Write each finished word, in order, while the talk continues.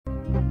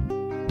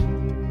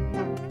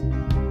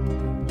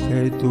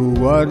Se tu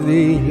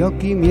guardi gli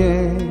occhi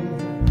miei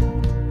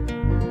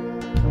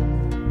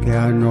che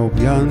hanno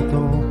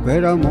pianto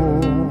per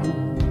amore,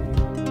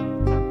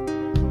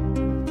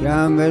 che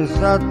han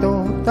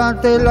versato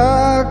tante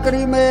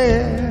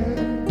lacrime,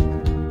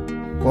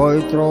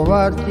 puoi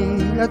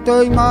trovarti la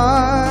tua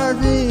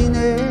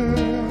immagine,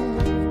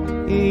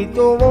 il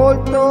tuo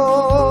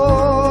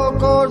volto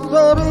col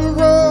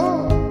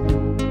sorriso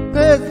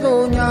che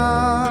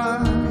sogna,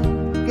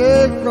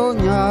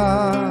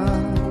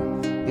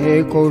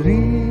 e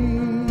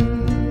così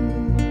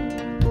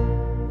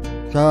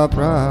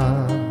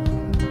saprai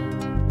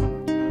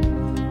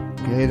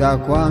che da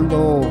quando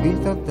ho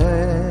visto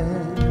te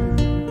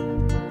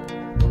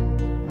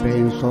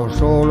penso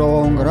solo a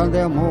un grande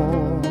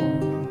amore.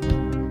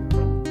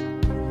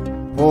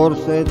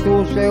 Forse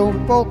tu sei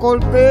un po'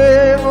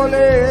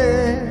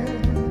 colpevole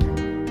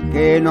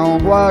che non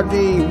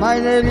guardi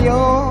mai negli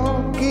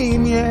occhi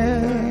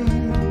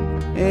miei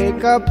e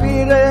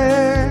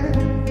capire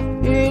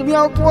il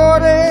mio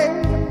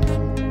cuore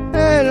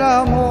e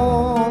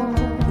l'amore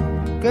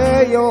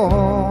che io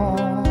ho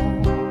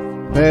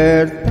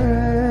per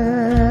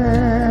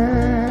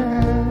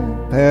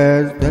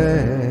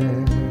te,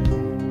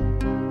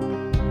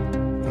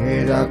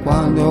 e da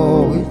quando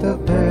ho visto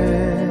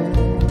te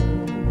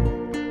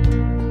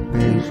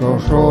penso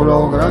solo a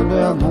un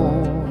grande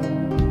amore.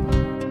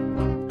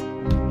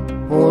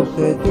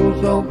 Forse tu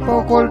sei un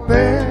po'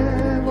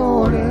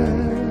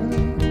 colpevole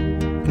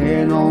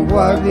che non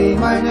guardi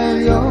mai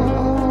negli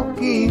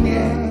occhi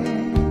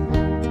miei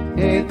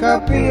e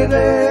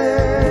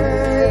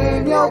capire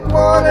il mio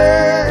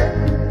cuore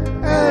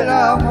e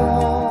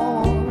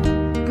l'amore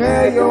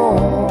che io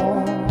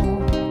ho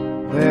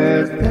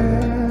per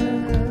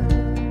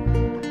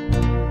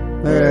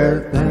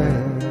te,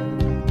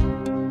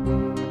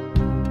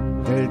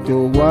 e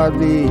tu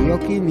guardi gli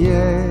occhi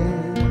miei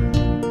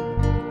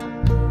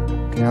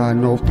che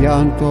hanno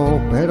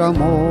pianto per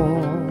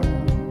amore.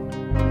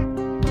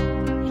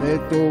 Se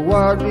tu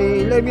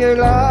guardi le mie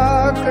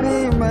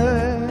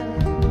lacrime,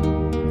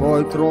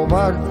 puoi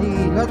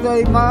trovarti la tua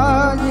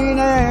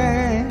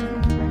immagine,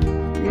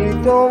 il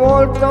tuo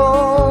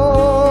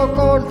volto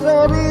col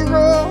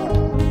sorriso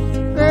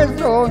che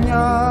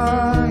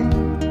sognai,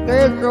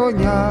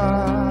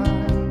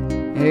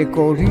 e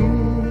così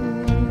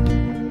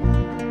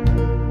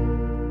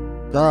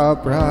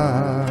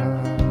saprai,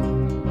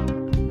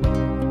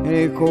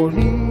 e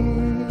così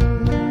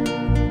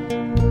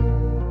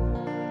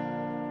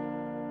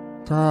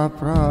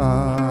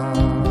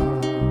saprai.